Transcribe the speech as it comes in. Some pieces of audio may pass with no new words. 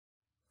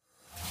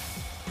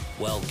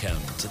Welcome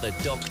to the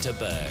Dr.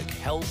 Berg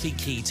Healthy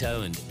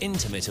Keto and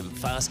Intermittent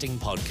Fasting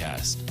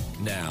Podcast.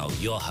 Now,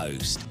 your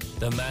host,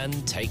 the man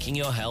taking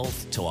your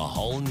health to a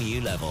whole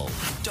new level,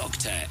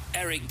 Dr.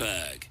 Eric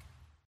Berg.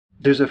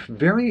 There's a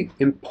very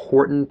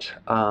important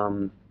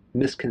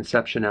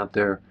misconception out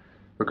there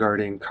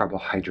regarding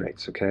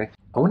carbohydrates, okay?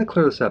 I want to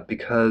clear this up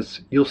because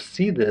you'll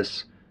see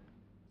this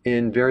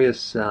in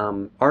various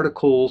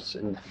articles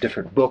and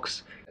different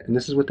books, and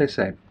this is what they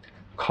say.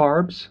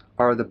 Carbs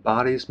are the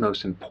body's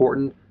most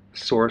important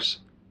source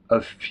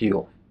of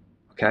fuel,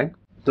 okay?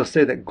 They'll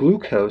say that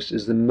glucose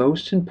is the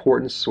most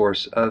important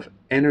source of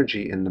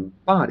energy in the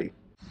body.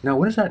 Now,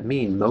 what does that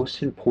mean,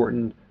 most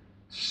important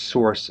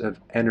source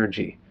of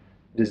energy?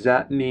 Does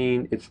that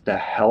mean it's the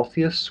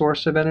healthiest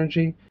source of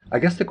energy? I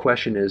guess the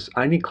question is,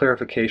 I need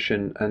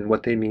clarification on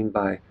what they mean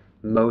by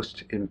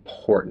most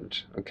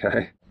important,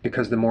 okay?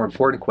 Because the more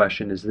important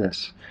question is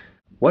this: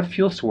 what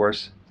fuel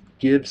source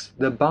gives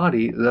the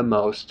body the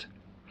most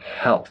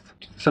health?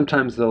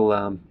 Sometimes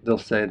they'll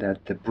say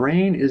that the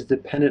brain is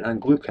dependent on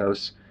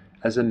glucose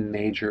as a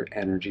major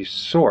energy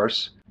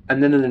source.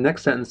 And then in the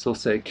next sentence, they'll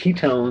say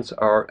ketones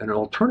are an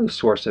alternative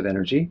source of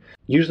energy,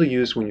 usually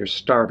used when you're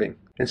starving.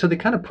 And so they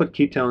kind of put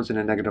ketones in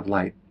a negative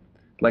light,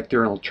 like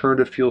they're an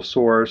alternative fuel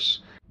source,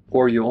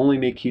 or you only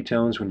make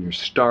ketones when you're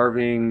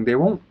starving. They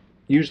won't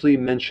usually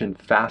mention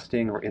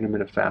fasting or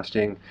intermittent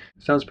fasting.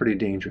 It sounds pretty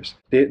dangerous.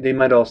 They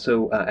might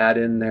also add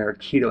in there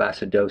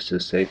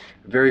ketoacidosis, a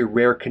very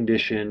rare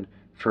condition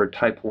for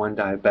type 1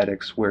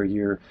 diabetics where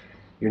you're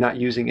not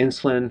using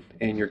insulin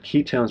and your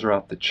ketones are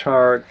off the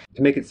chart,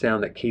 to make it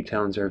sound that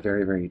ketones are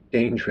very, very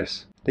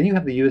dangerous. Then you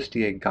have the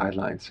USDA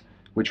guidelines,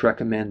 which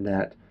recommend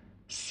that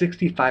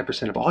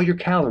 65% of all your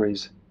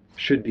calories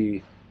should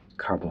be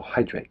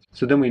carbohydrates.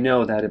 So then we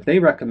know that if they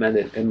recommend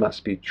it, it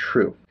must be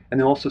true. And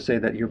they also say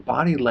that your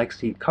body likes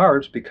to eat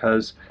carbs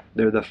because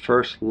they're the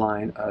first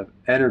line of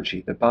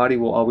energy. The body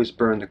will always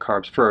burn the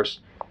carbs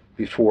first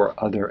before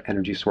other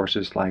energy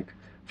sources like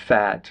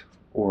fat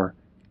or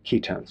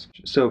ketones.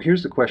 So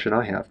here's the question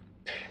I have.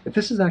 If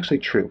this is actually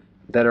true,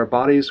 that our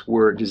bodies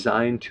were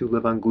designed to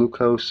live on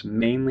glucose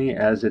mainly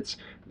as its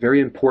very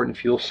important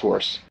fuel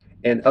source,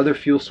 and other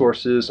fuel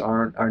sources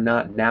are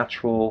not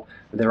natural,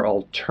 they're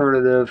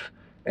alternative,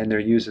 and they're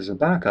used as a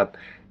backup,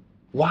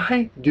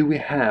 why do we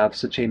have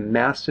such a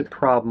massive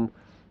problem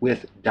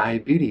with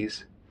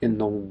diabetes in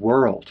the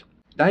world?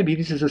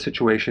 Diabetes is a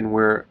situation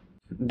where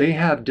they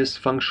have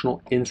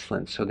dysfunctional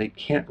insulin, so they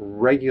can't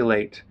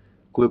regulate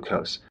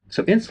glucose.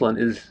 So insulin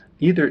is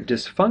either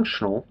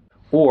dysfunctional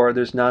or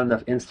there's not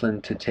enough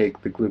insulin to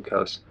take the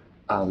glucose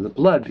out of the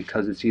blood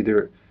because it's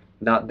either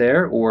not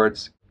there or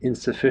it's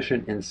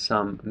insufficient in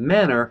some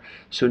manner.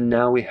 So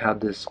now we have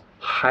this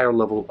higher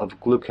level of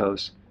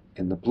glucose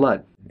in the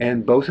blood.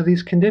 And both of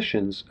these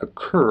conditions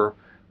occur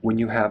when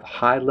you have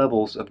high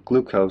levels of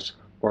glucose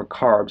or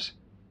carbs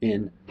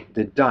in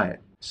the diet.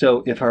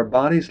 So if our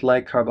bodies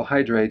like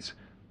carbohydrates,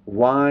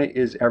 why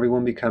is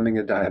everyone becoming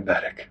a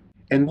diabetic?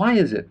 And why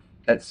is it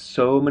that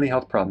so many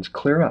health problems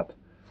clear up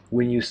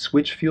when you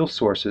switch fuel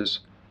sources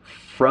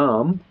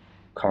from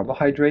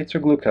carbohydrates or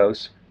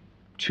glucose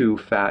to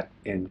fat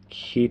and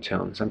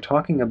ketones? I'm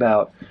talking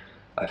about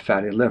a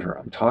fatty liver.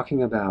 I'm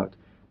talking about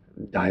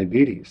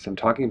diabetes. I'm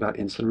talking about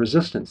insulin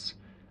resistance.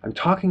 I'm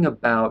talking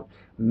about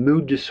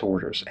mood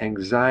disorders,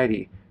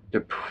 anxiety,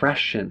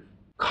 depression,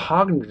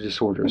 cognitive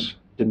disorders,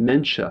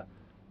 dementia,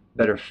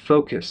 better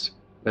focus,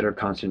 better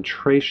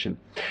concentration.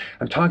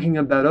 I'm talking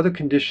about other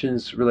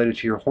conditions related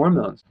to your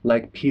hormones,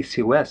 like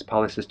PCOS,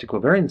 polycystic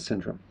ovarian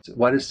syndrome.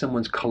 Why does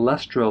someone's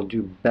cholesterol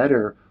do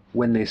better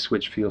when they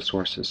switch fuel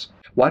sources?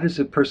 Why does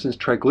a person's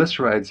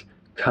triglycerides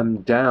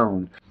come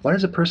down? Why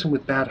does a person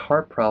with bad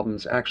heart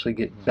problems actually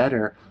get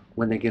better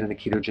when they get on a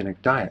ketogenic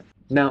diet?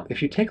 Now,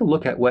 if you take a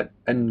look at what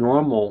a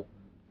normal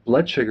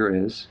blood sugar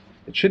is,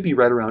 it should be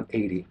right around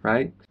 80,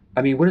 right?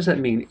 I mean, what does that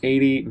mean,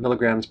 80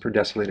 milligrams per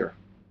deciliter?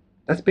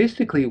 That's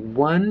basically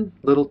one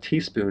little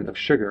teaspoon of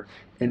sugar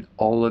in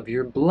all of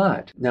your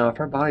blood. Now,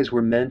 if our bodies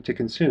were meant to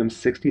consume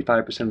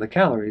 65% of the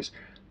calories,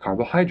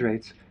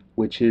 carbohydrates,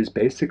 which is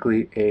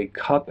basically a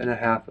cup and a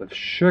half of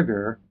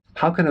sugar,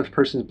 how can a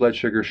person's blood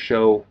sugar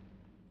show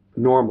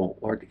normal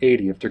or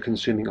 80 if they're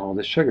consuming all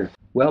this sugar?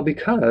 Well,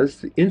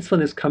 because the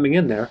insulin is coming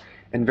in there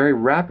and very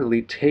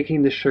rapidly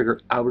taking the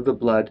sugar out of the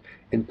blood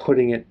and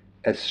putting it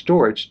as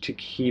storage to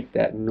keep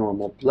that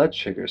normal blood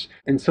sugars.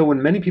 And so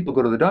when many people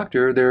go to the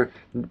doctor, their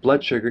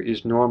blood sugar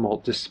is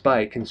normal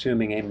despite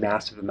consuming a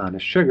massive amount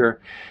of sugar,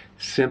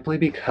 simply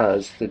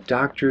because the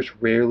doctors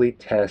rarely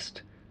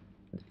test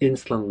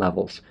insulin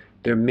levels.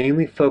 They're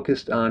mainly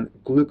focused on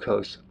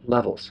glucose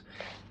levels.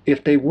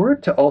 If they were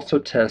to also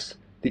test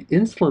the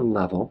insulin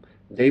level,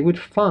 they would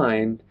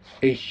find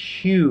a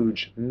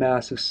huge,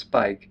 massive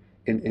spike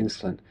in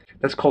insulin.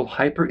 That's called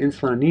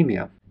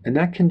hyperinsulinemia. And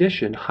that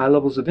condition, high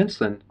levels of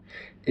insulin,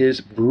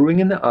 is brewing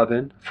in the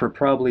oven for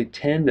probably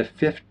 10 to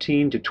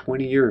 15 to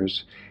 20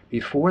 years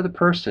before the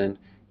person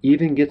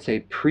even gets a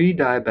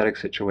pre-diabetic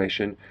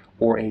situation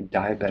or a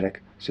diabetic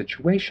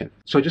situation.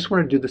 So I just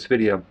want to do this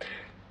video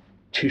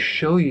to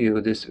show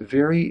you this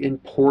very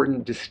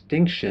important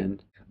distinction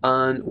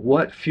on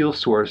what fuel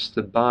source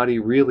the body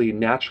really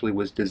naturally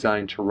was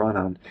designed to run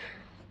on.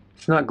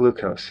 It's not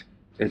glucose,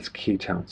 it's ketones.